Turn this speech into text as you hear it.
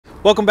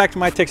Welcome back to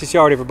My Texas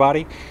Yard,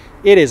 everybody.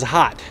 It is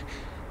hot.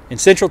 In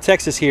Central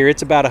Texas here,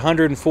 it's about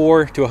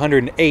 104 to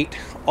 108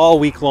 all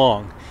week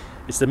long.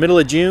 It's the middle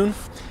of June,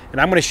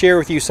 and I'm going to share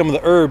with you some of the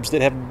herbs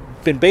that have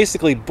been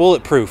basically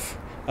bulletproof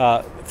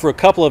for a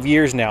couple of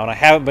years now, and I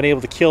haven't been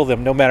able to kill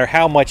them no matter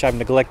how much I've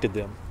neglected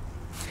them.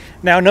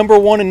 Now, number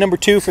one and number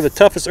two for the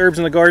toughest herbs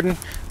in the garden,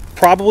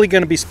 probably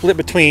going to be split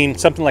between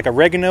something like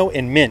oregano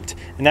and mint,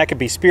 and that could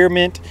be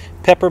spearmint,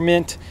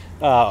 peppermint,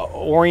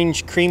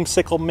 orange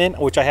creamsicle mint,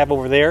 which I have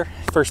over there.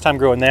 First time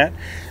growing that.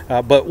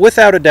 But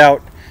without a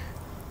doubt,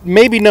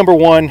 maybe number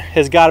one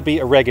has got to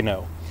be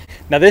oregano.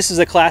 Now this is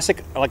a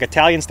classic, like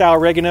Italian style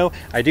oregano.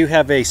 I do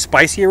have a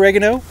spicy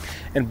oregano,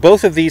 and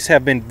both of these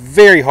have been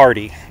very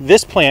hardy.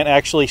 This plant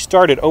actually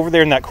started over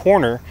there in that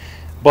corner,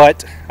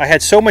 but I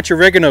had so much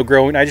oregano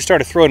growing, I just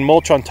started throwing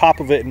mulch on top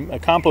of it in a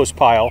compost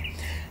pile,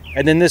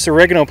 and then this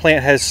oregano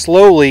plant has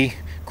slowly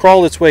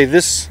crawled its way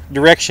this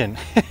direction.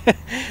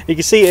 You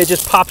can see it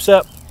just pops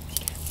up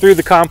through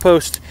the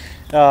compost.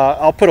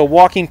 I'll put a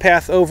walking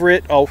path over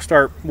it. I'll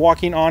start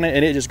walking on it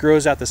and it just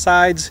grows out the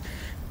sides.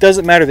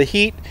 Doesn't matter the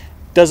heat,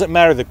 doesn't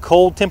matter the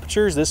cold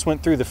temperatures. This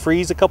went through the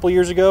freeze a couple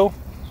years ago.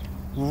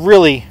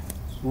 Really,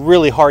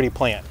 really hardy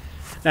plant.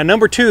 Now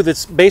number two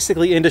that's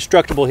basically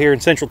indestructible here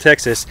in Central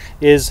Texas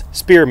is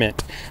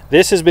spearmint.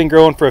 This has been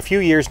growing for a few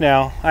years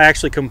now. I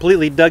actually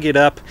completely dug it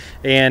up,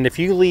 and if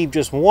you leave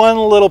just one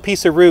little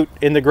piece of root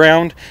in the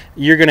ground,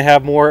 you're going to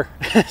have more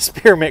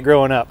spearmint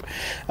growing up.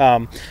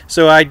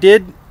 So I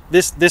did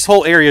this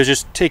whole area is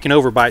just taken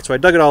over by it, so I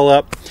dug it all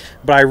up,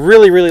 but I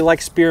really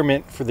like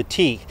spearmint for the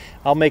tea.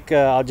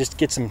 I'll just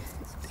get some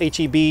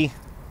HEB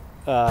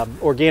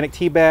organic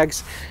tea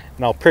bags,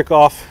 and I'll prick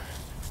off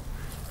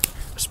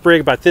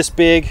sprig about this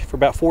big for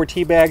about 4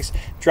 tea bags.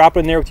 Drop it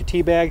in there with your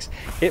tea bags.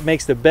 It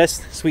makes the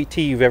best sweet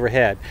tea you've ever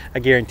had. I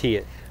guarantee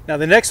it. Now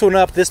the next one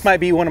up, this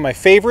might be one of my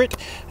favorite.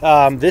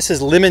 This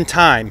is lemon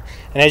thyme,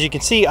 and as you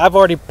can see, I've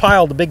already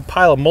piled a big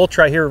pile of mulch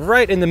right here,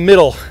 right in the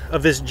middle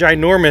of this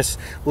ginormous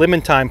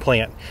lemon thyme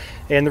plant.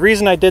 And the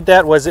reason I did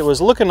that was it was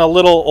looking a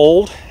little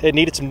old. It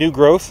needed some new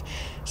growth.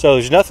 So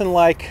there's nothing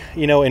like,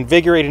 you know,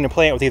 invigorating a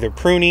plant with either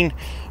pruning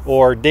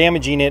or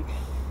damaging it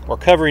or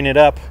covering it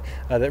up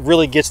that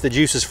really gets the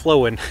juices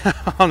flowing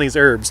on these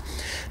herbs.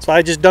 So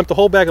I just dumped a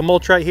whole bag of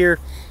mulch right here.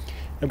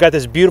 I've got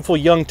this beautiful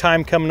young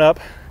thyme coming up.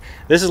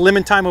 This is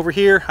lemon thyme over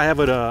here. I have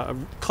a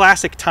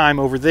classic thyme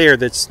over there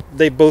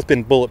they've both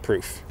been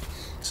bulletproof.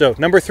 So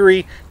number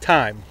three,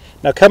 thyme.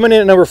 Now coming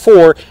in at number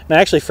four, and I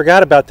actually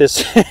forgot about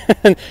this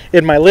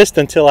in my list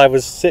until I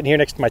was sitting here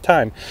next to my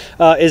thyme,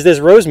 is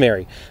this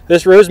rosemary.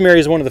 This rosemary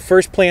is one of the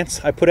first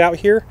plants I put out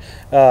here.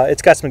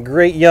 It's got some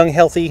great young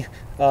healthy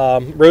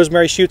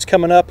rosemary shoots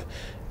coming up,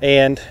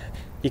 and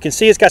you can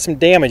see it's got some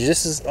damage.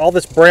 All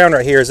this brown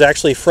right here is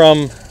actually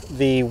from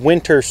the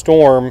winter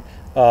storm.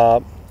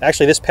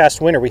 Actually this past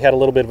winter we had a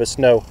little bit of a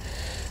snow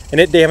and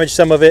it damaged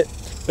some of it,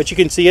 but you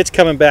can see it's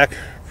coming back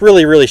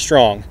really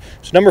strong.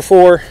 So number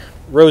four,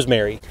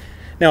 rosemary.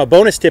 Now a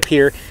bonus tip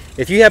here,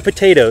 if you have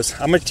potatoes,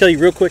 I'm going to tell you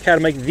real quick how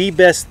to make the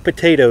best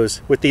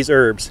potatoes with these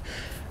herbs.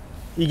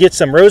 You get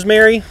some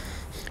rosemary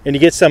and you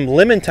get some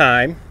lemon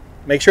thyme.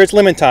 Make sure it's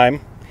lemon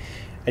thyme,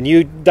 and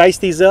you dice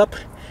these up,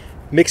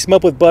 mix them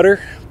up with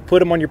butter, put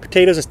them on your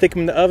potatoes and stick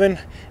them in the oven.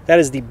 That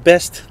is the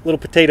best little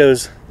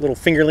potatoes, little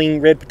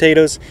fingerling red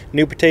potatoes,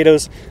 new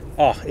potatoes.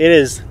 Oh, it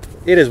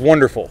is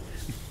wonderful.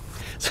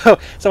 So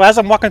as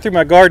I'm walking through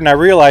my garden, I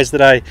realized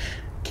that I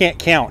can't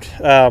count.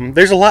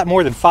 There's a lot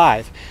more than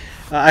 5.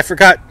 I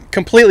forgot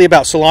completely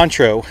about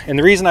cilantro, and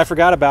the reason I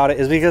forgot about it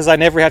is because I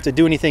never have to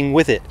do anything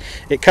with it.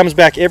 It comes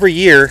back every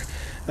year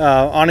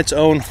on its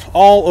own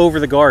all over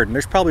the garden.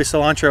 There's probably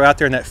cilantro out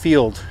there in that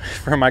field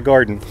from my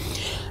garden.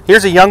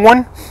 Here's a young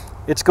one.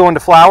 It's going to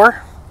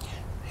flower.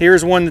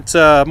 Here's one that's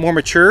more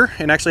mature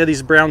and actually had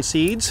these brown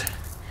seeds.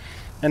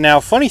 And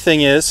now funny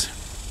thing is,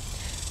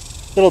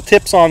 little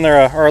tips on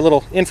there are a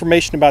little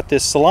information about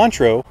this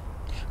cilantro.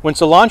 When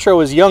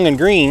cilantro is young and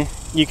green,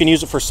 you can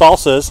use it for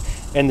salsas,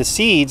 and the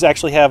seeds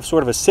actually have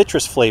sort of a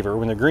citrus flavor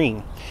when they're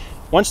green.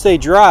 Once they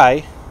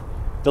dry,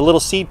 the little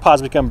seed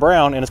pods become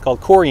brown, and it's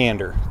called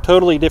coriander.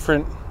 Totally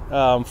different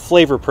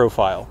flavor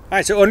profile. All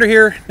right, so under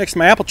here next to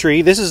my apple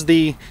tree, this is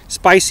the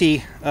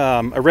spicy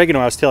oregano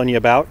I was telling you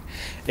about,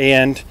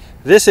 and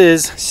this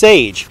is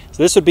sage.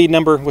 So this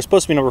was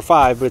supposed to be number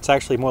 5, but it's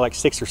actually more like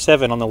 6 or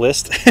 7 on the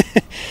list.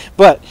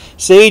 But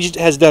sage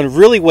has done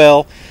really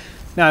well.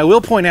 Now I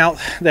will point out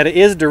that it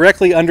is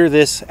directly under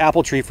this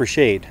apple tree for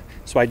shade,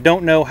 so I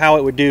don't know how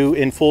it would do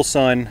in full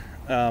sun.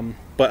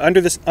 But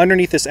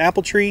underneath this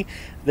apple tree,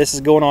 this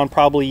is going on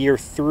probably year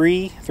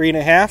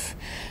 3.5.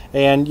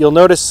 And you'll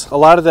notice a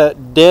lot of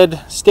that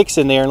dead sticks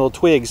in there and little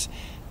twigs.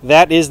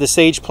 That is the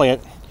sage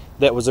plant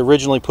that was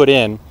originally put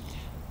in.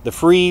 The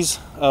freeze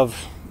of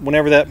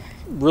whenever that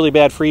really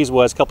bad freeze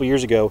was a couple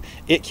years ago,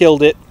 it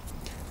killed it,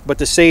 but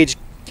the sage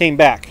came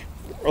back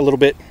a little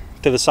bit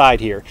to the side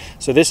here.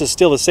 So this is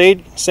still the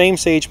same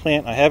sage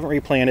plant. I haven't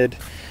replanted.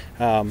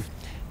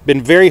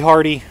 Been very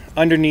hardy.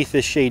 underneath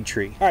this shade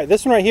tree. All right,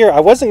 this one right here, I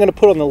wasn't going to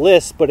put on the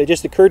list, but it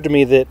just occurred to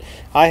me that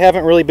I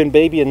haven't really been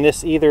babying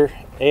this either,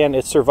 and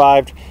it's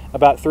survived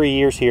about 3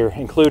 years here,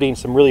 including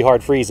some really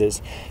hard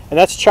freezes. And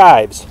that's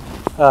chives.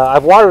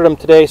 I've watered them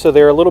today, so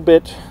they were a little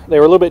bit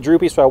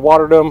droopy, so I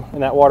watered them,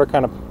 and that water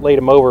kind of laid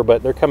them over,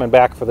 but they're coming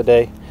back for the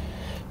day.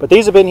 But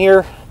these have been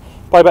here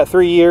probably about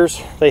 3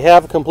 years. They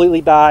have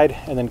completely died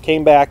and then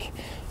came back.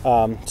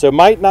 So it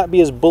might not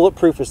be as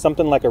bulletproof as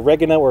something like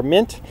oregano or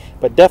mint,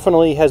 but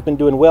definitely has been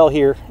doing well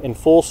here in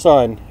full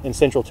sun in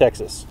Central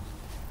Texas.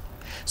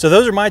 So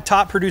those are my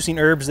top producing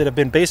herbs that have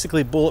been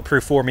basically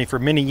bulletproof for me for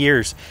many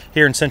years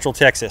here in Central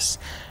Texas.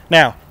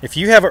 Now, if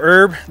you have a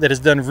herb that has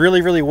done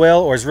really, really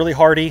well, or is really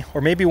hardy, or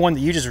maybe one that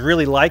you just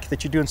really like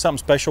that you're doing something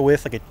special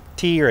with, like a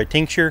tea or a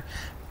tincture,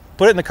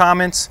 put it in the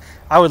comments.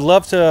 I would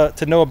love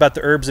to know about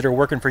the herbs that are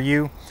working for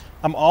you.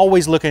 I'm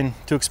always looking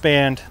to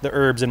expand the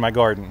herbs in my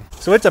garden.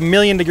 So it's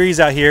 1,000,000 degrees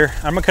out here.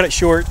 I'm gonna cut it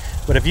short,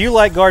 but if you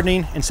like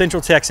gardening in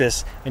Central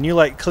Texas and you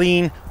like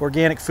clean,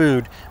 organic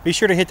food, be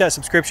sure to hit that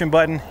subscription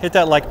button, hit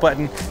that like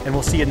button, and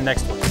we'll see you in the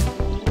next one.